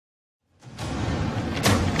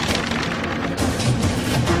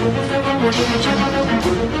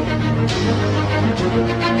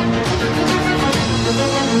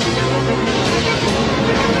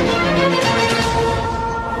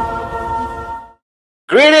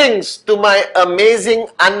Greetings to my amazing,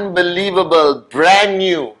 unbelievable, brand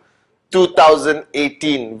new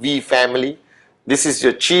 2018 V family. This is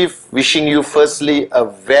your chief wishing you firstly a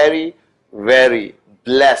very, very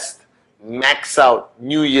blessed, max out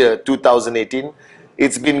new year 2018.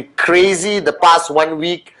 It's been crazy the past 1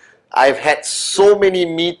 week. I've had so many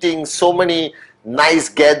meetings, so many nice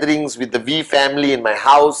gatherings with the V family in my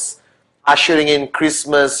house, ushering in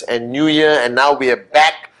Christmas and New Year, and now we are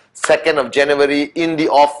back 2nd of January in the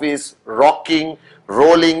office, rocking,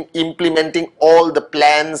 rolling, implementing all the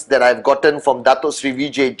plans that I've gotten from Dato Sri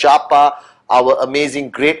Vijay Japa, our amazing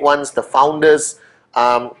great ones, the founders.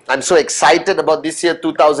 I'm so excited about this year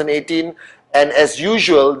 2018, and as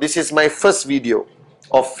usual, this is my first video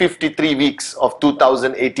of 53 weeks of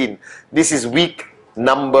 2018. This is week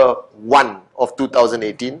number 1 of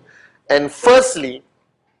 2018, and firstly,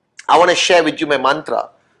 I want to share with you my mantra.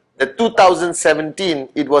 That 2017,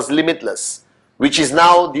 it was limitless, which is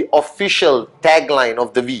now the official tagline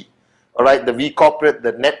of the V. Alright, the V corporate,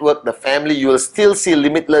 the network, the family, you will still see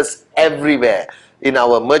limitless everywhere in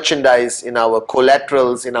our merchandise, in our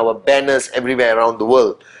collaterals, in our banners, everywhere around the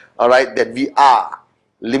world. Alright, that we are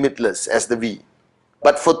limitless as the V.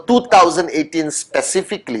 But for 2018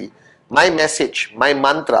 specifically, my message, my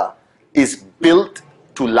mantra is built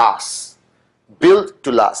to last. Built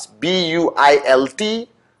to last. B-U-I-L-T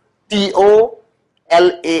T-O-L-A-S-T.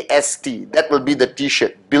 That will be the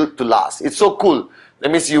t-shirt, built to last. It's so cool. That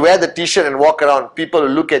means you wear the t-shirt and walk around, people will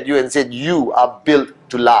look at you and say, you are built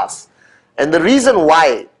to last. And the reason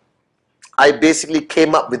why I basically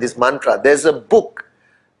came up with this mantra, there's a book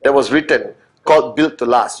that was written called Built to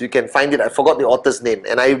Last. You can find it. I forgot the author's name,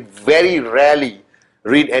 and I very rarely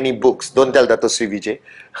read any books. Don't tell Dato Sri Vijay.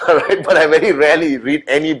 Alright, but I very rarely read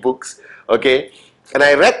any books. Okay, and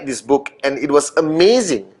I read this book, and it was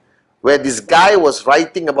amazing, where this guy was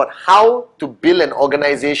writing about how to build an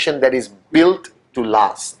organization that is built to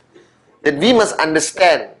last. That we must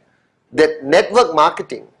understand that network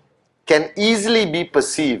marketing can easily be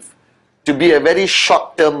perceived to be a very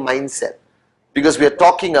short-term mindset, because we are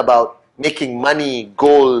talking about making money,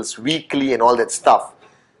 goals, weekly and all that stuff.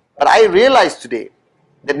 But I realized today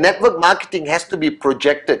that network marketing has to be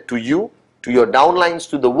projected to you, to your downlines,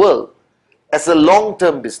 to the world as a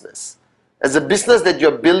long-term business. As a business that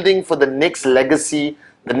you're building for the next legacy,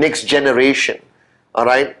 the next generation, all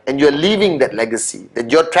right? And you're leaving that legacy,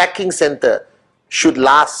 that your tracking center should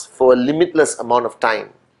last for a limitless amount of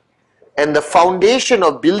time. And the foundation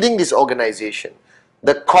of building this organization,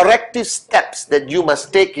 the corrective steps that you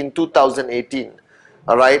must take in 2018,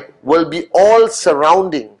 all right, will be all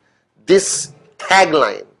surrounding this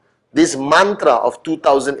tagline, this mantra of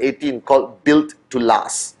 2018 called Built to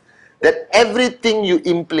Last. That everything you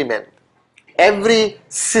implement, every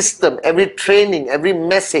system, every training, every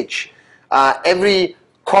message, every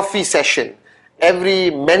coffee session, every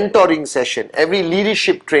mentoring session, every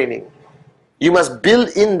leadership training, you must build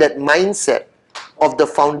in that mindset of the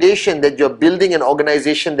foundation that you're building an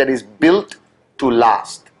organization that is built to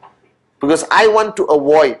last. Because I want to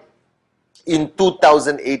avoid in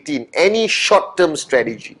 2018 any short-term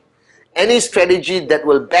strategy, any strategy that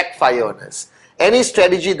will backfire on us, any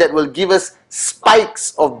strategy that will give us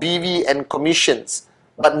spikes of BV and commissions,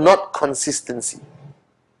 but not consistency.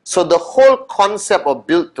 So the whole concept of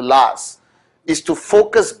Built to Last is to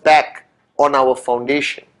focus back on our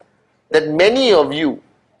foundation. That many of you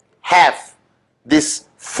have this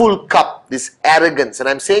full cup, this arrogance, and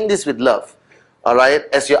I'm saying this with love, all right,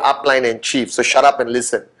 as your upline and chief, so shut up and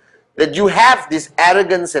listen. That you have this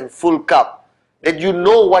arrogance and full cup, that you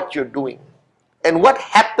know what you're doing. And what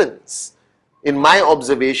happens, in my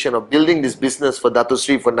observation of building this business for Dato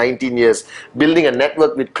Sri for 19 years, building a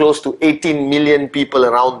network with close to 18 million people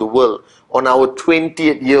around the world on our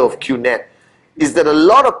 20th year of QNET, is that a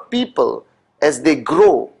lot of people, as they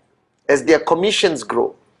grow, as their commissions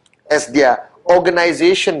grow, as their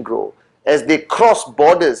organization grow, as they cross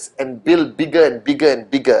borders and build bigger and bigger and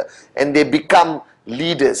bigger, and they become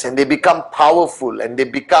leaders, and they become powerful, and they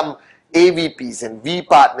become AVPs and V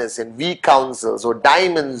partners and V councils or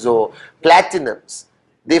diamonds or platinums,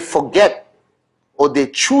 they forget, or they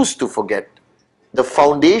choose to forget, the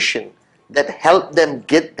foundation that helped them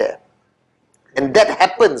get there. And that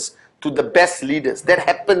happens to the best leaders. That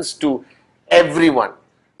happens to everyone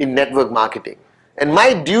in network marketing. And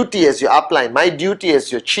my duty as your upline, my duty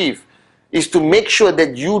as your chief, is to make sure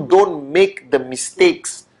that you don't make the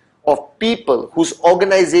mistakes of people whose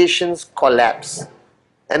organizations collapse.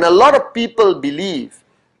 And a lot of people believe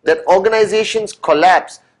that organizations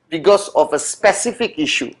collapse because of a specific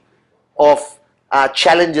issue of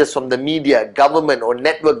challenges from the media, government, or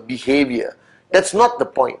network behavior. That's not the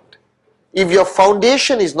point. If your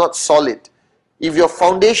foundation is not solid, the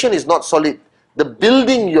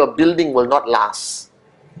building you're building will not last.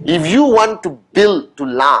 If you want to build to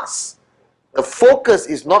last, the focus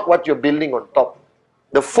is not what you're building on top.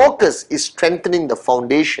 The focus is strengthening the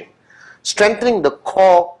foundation, strengthening the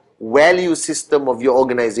core value system of your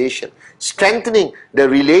organization, strengthening the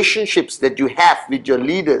relationships that you have with your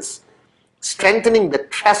leaders, strengthening the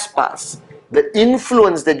trespass, the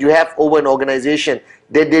influence that you have over an organization,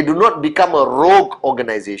 that they do not become a rogue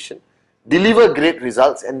organization, deliver great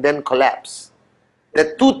results and then collapse.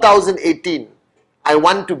 That 2018, I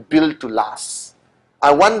want to build to last.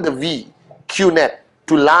 I want the QNET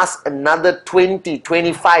to last another 20,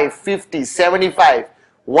 25, 50, 75,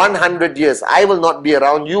 100 years. I will not be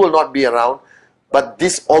around, you will not be around, but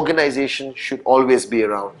this organization should always be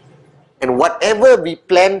around. And whatever we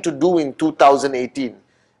plan to do in 2018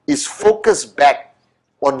 is focus back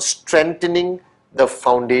on strengthening the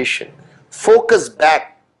foundation. Focus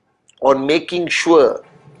back on making sure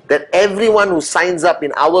that everyone who signs up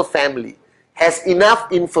in our family has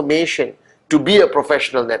enough information to be a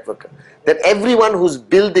professional networker. That everyone who's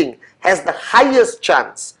building has the highest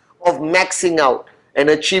chance of maxing out and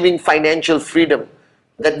achieving financial freedom.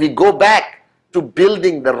 That we go back to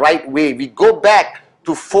building the right way. We go back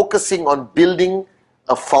to focusing on building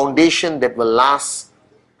a foundation that will last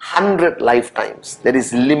 100 lifetimes, that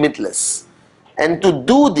is limitless. And to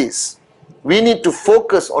do this, we need to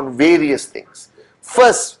focus on various things.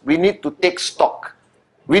 First, we need to take stock.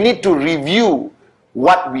 We need to review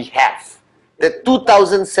what we have. That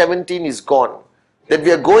 2017 is gone. That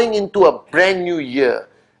we are going into a brand new year.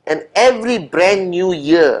 And every brand new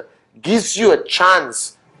year gives you a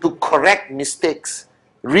chance to correct mistakes,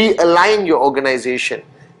 realign your organization,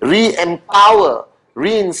 re-empower,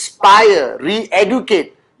 re-inspire,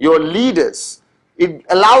 re-educate your leaders. It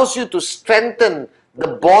allows you to strengthen the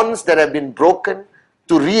bonds that have been broken,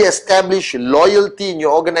 to re-establish loyalty in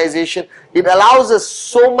your organization. It allows us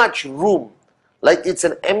so much room, like it's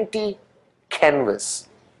an empty canvas,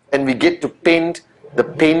 and we get to paint the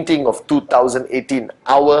painting of 2018,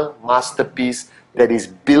 our masterpiece that is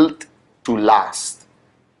built to last.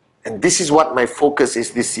 And this is what my focus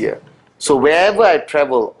is this year. So wherever I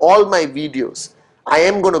travel, all my videos, I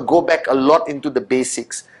am going to go back a lot into the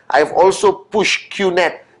basics. I have also pushed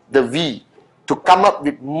QNET, the V, to come up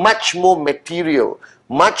with much more material,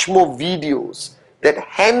 much more videos that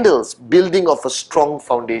handles building of a strong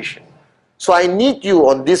foundation. So I need you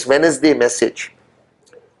on this Wednesday message,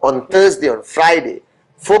 on Thursday, on Friday,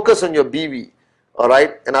 focus on your BV, all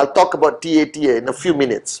right? And I'll talk about TAT in a few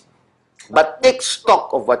minutes. But take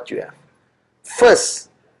stock of what you have. First,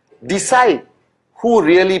 decide who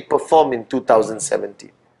really performed in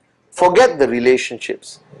 2017. Forget the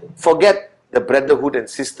relationships. Forget the brotherhood and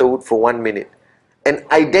sisterhood for 1 minute. And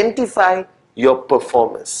identify your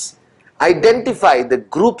performers. Identify the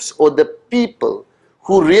groups or the people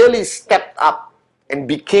who really stepped up and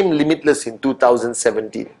became limitless in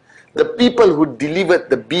 2017. The people who delivered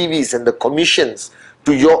the BVs and the commissions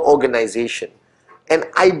to your organization. And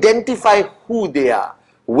identify who they are.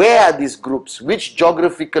 Where are these groups? Which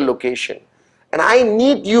geographical location? And I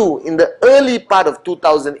need you in the early part of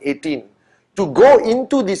 2018 to go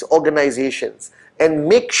into these organizations and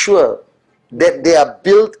make sure that they are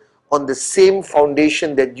built on the same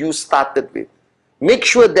foundation that you started with. Make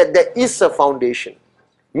sure that there is a foundation.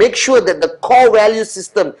 Make sure that the core value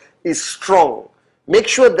system is strong. Make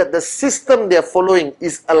sure that the system they are following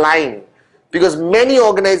is aligned. Because many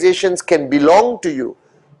organizations can belong to you,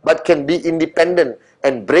 but can be independent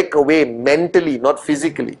and break away mentally, not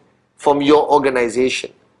physically, from your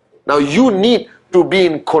organization. Now you need to be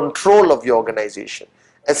in control of your organization.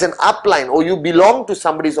 As an upline, or you belong to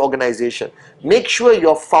somebody's organization, make sure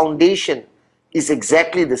your foundation is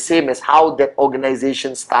exactly the same as how that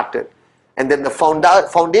organization started. And then the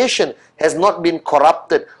foundation has not been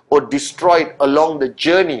corrupted or destroyed along the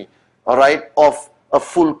journey, all right, of a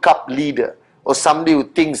full cup leader or somebody who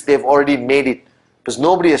thinks they've already made it, because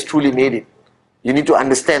nobody has truly made it. You need to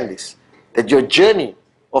understand this, that your journey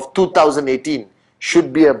of 2018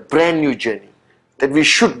 should be a brand new journey, that we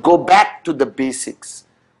should go back to the basics,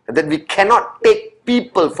 and that we cannot take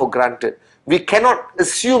people for granted. We cannot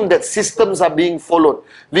assume that systems are being followed.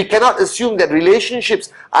 We cannot assume that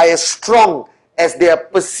relationships are as strong as they are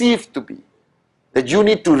perceived to be. That you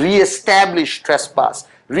need to re-establish trespass,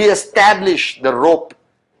 re-establish the rope,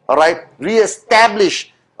 all right?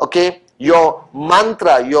 Re-establish, okay, your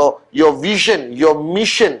mantra, your vision, your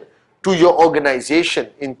mission to your organization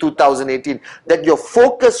in 2018, that your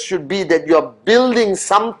focus should be that you are building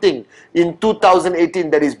something in 2018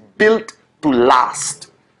 that is built to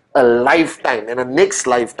last a lifetime and a next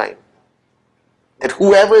lifetime. That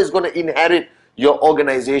whoever is going to inherit your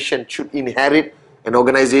organization should inherit an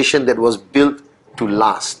organization that was built to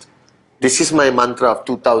last. This is my mantra of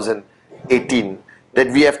 2018,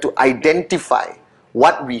 that we have to identify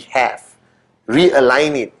what we have,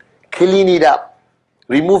 realign it, clean it up,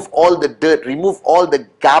 remove all the dirt, remove all the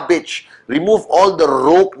garbage, remove all the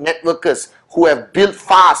rogue networkers who have built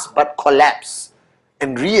fast but collapse,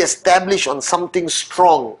 and re-establish on something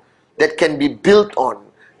strong that can be built on.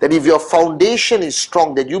 That if your foundation is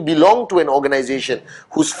strong, that you belong to an organization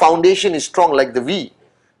whose foundation is strong like the V,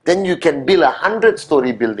 then you can build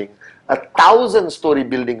 100-story building, 1,000-story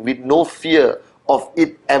building with no fear of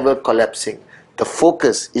it ever collapsing. The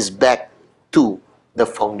focus is back to the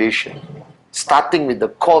foundation, starting with the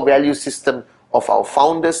core value system of our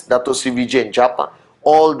founders, Dato Sri Vijay and Japa,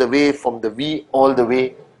 all the way from the V, all the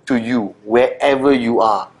way to you, wherever you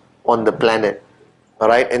are on the planet.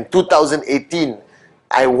 Alright, and 2018,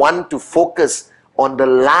 I want to focus on the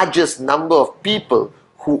largest number of people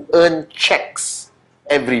who earn checks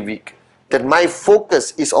every week. That my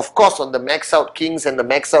focus is of course on the max out kings and the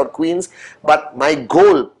max out queens, but my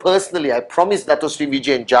goal personally, I promise Dato Sri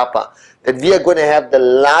Vijay and Japa, that we are going to have the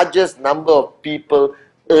largest number of people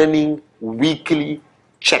earning weekly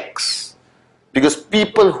checks. Because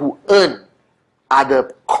people who earn are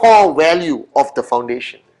the core value of the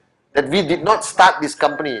foundation. That we did not start this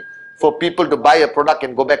company for people to buy a product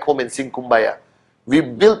and go back home and sing Kumbaya. We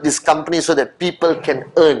built this company so that people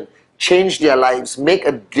can earn, change their lives, make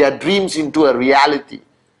their dreams into a reality.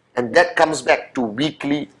 And that comes back to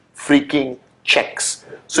weekly freaking checks.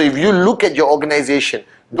 So if you look at your organization,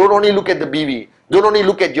 don't only look at the BV, don't only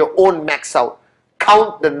look at your own max out,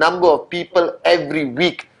 count the number of people every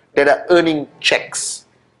week that are earning checks.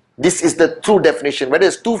 This is the true definition. Whether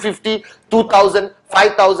it's 250, 2,000,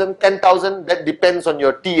 5,000, 10,000, that depends on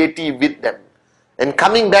your TAT with them. And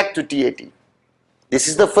coming back to TAT, this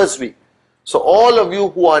is the first week. So all of you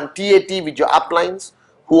who are on TAT with your uplines,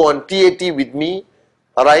 who are on TAT with me,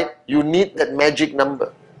 alright, you need that magic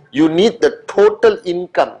number. You need the total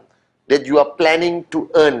income that you are planning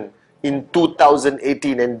to earn in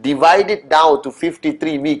 2018 and divide it down to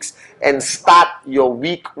 53 weeks and start your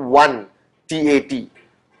week 1 TAT.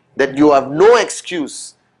 That you have no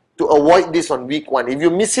excuse to avoid this on week 1. If you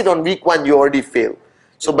miss it on week 1, you already fail.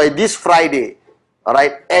 So by this Friday,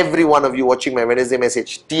 alright, every one of you watching my Wednesday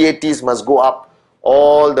message, TATs must go up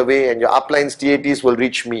all the way and your uplines TATs will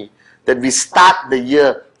reach me. That we start the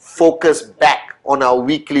year focused back on our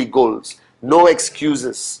weekly goals. No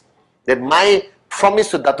excuses. That my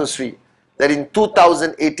promise to Dato Sri, that in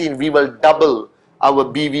 2018 we will double our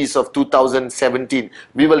BVs of 2017.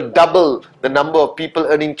 We will double the number of people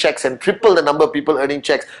earning checks and triple the number of people earning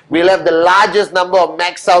checks. We'll have the largest number of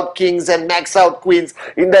max out kings and max out queens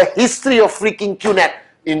in the history of freaking QNET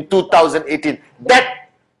in 2018. That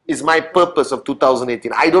is my purpose of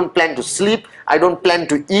 2018. I don't plan to sleep. I don't plan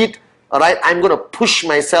to eat. Alright, I'm going to push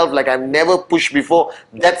myself like I've never pushed before.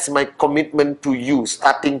 That's my commitment to you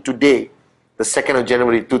starting today, the 2nd of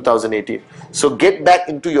January 2018. So get back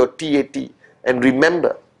into your TAT. And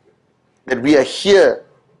remember that we are here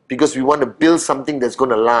because we want to build something that's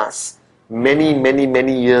going to last many, many,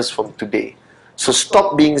 many years from today. So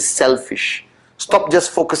stop being selfish. Stop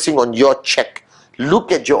just focusing on your check.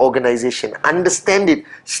 Look at your organization. Understand it.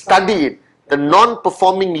 Study it. The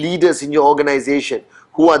non-performing leaders in your organization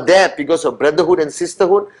who are there because of brotherhood and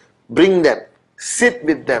sisterhood, bring them. Sit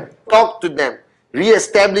with them. Talk to them.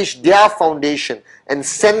 Re-establish their foundation and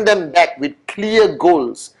send them back with clear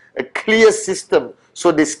goals, a clear system,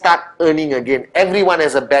 so they start earning again. Everyone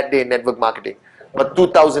has a bad day in network marketing, but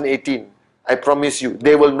 2018, I promise you,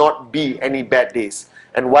 there will not be any bad days.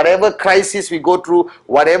 And whatever crisis we go through,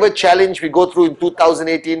 whatever challenge we go through in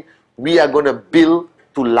 2018, we are going to build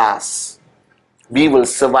to last. We will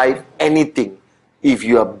survive anything if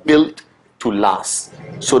you are built to last.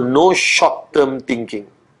 So no short-term thinking.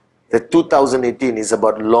 The 2018 is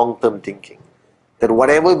about long-term thinking. That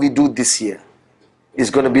whatever we do this year is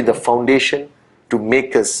going to be the foundation to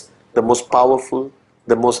make us the most powerful,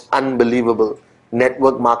 the most unbelievable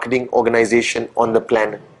network marketing organization on the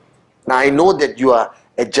planet. Now I know that you are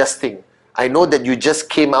adjusting. I know that you just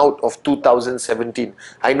came out of 2017.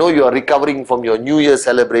 I know you are recovering from your New Year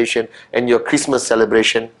celebration and your Christmas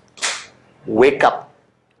celebration. Wake up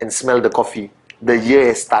and smell the coffee. The year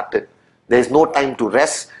has started. There is no time to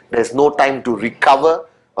rest. There is no time to recover.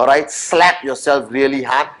 Alright, slap yourself really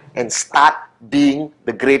hard and start being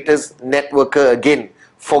the greatest networker again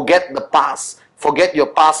Forget the past. Forget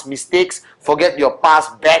your past mistakes. Forget your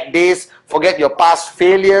past bad days. Forget your past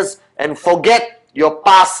failures. And forget your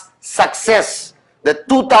past success. The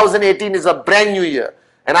 2018 is a brand new year.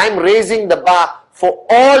 And I'm raising the bar for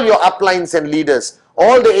all your uplines and leaders.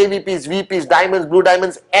 All the AVPs, VPs, diamonds, blue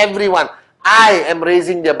diamonds, everyone. I am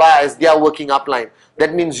raising their bar as their working upline.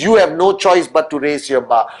 That means you have no choice but to raise your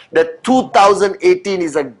bar. The 2018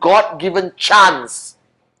 is a God-given chance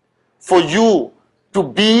for you to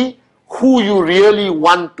be who you really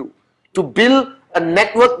want to build a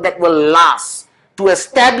network that will last, to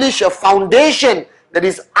establish a foundation that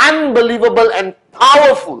is unbelievable and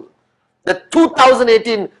powerful. The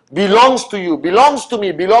 2018 belongs to you, belongs to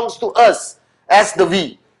me, belongs to us as the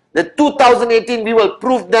V. The 2018, we will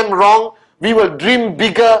prove them wrong. We will dream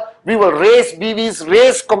bigger. We will raise BVs,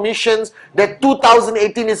 raise commissions. The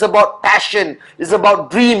 2018 is about passion, is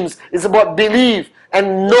about dreams, is about belief,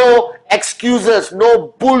 and no excuses,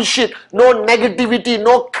 no bullshit, no negativity,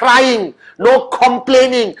 no crying, no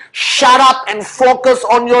complaining. Shut up and focus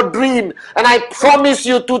on your dream. And I promise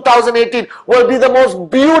you 2018 will be the most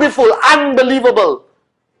beautiful, unbelievable,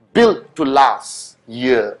 built to last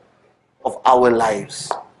year of our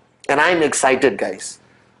lives. And I'm excited, guys.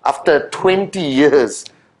 After 20 years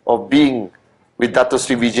of being with Dato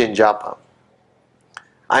Sri Vijay Japa,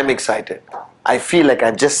 I'm excited. I feel like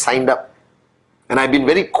I've just signed up. And I've been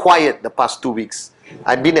very quiet the past 2 weeks.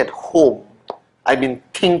 I've been at home. I've been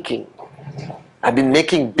thinking. I've been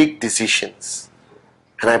making big decisions.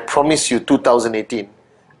 And I promise you 2018,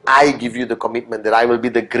 I give you the commitment that I will be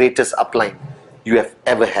the greatest upline you have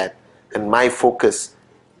ever had. And my focus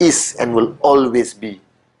is and will always be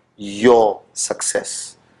your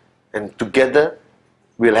success. And together,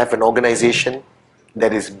 we'll have an organization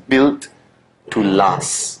that is built to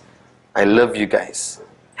last. I love you guys.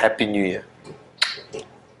 Happy New Year.